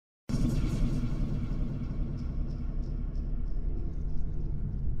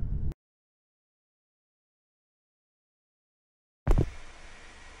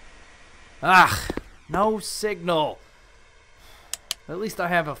Ah, no signal. At least I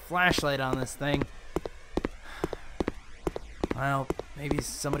have a flashlight on this thing. Well, maybe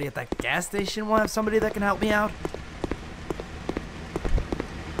somebody at that gas station will have somebody that can help me out.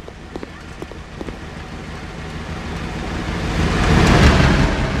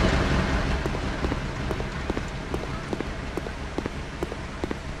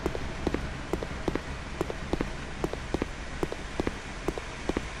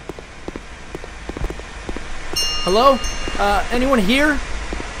 Hello? Anyone here?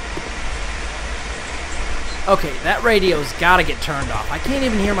 Okay, that radio's gotta get turned off. I can't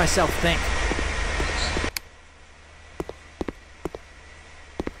even hear myself think.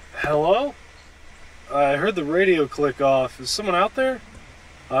 Hello? I heard the radio click off. Is someone out there?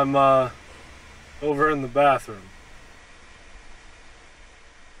 I'm, over in the bathroom.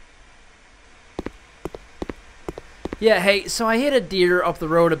 Yeah, hey, so I hit a deer up the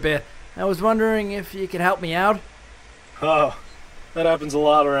road a bit. I was wondering if you could help me out. Oh, that happens a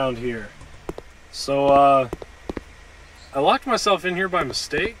lot around here. So, I locked myself in here by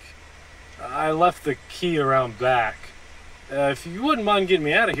mistake. I left the key around back. If you wouldn't mind getting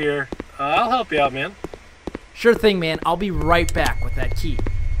me out of here, I'll help you out, man. Sure thing, man. I'll be right back with that key.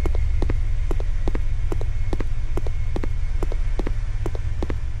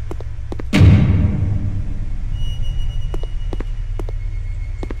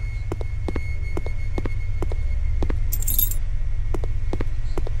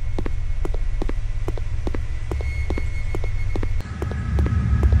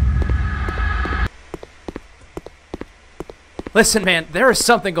 Listen, man, there is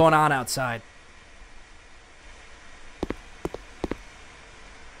something going on outside.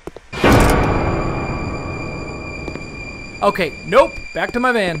 Okay, nope. Back to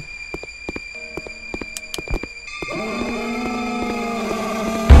my van.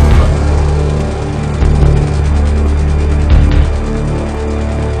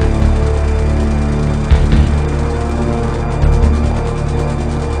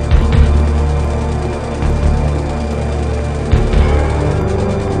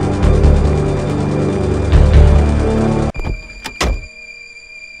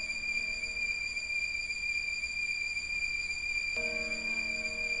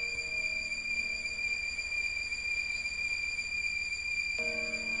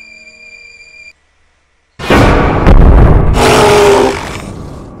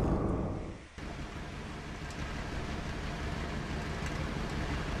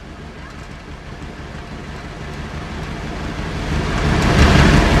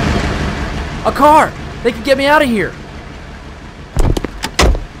 A car! They could get me out of here!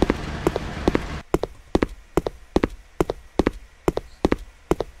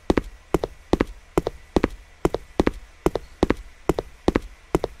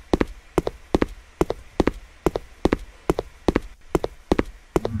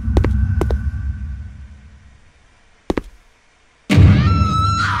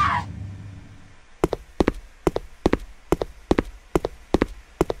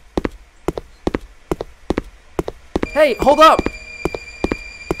 Hey, hold up!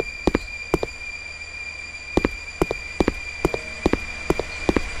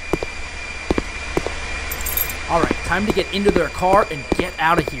 Alright, time to get into their car and get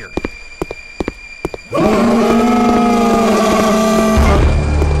out of here.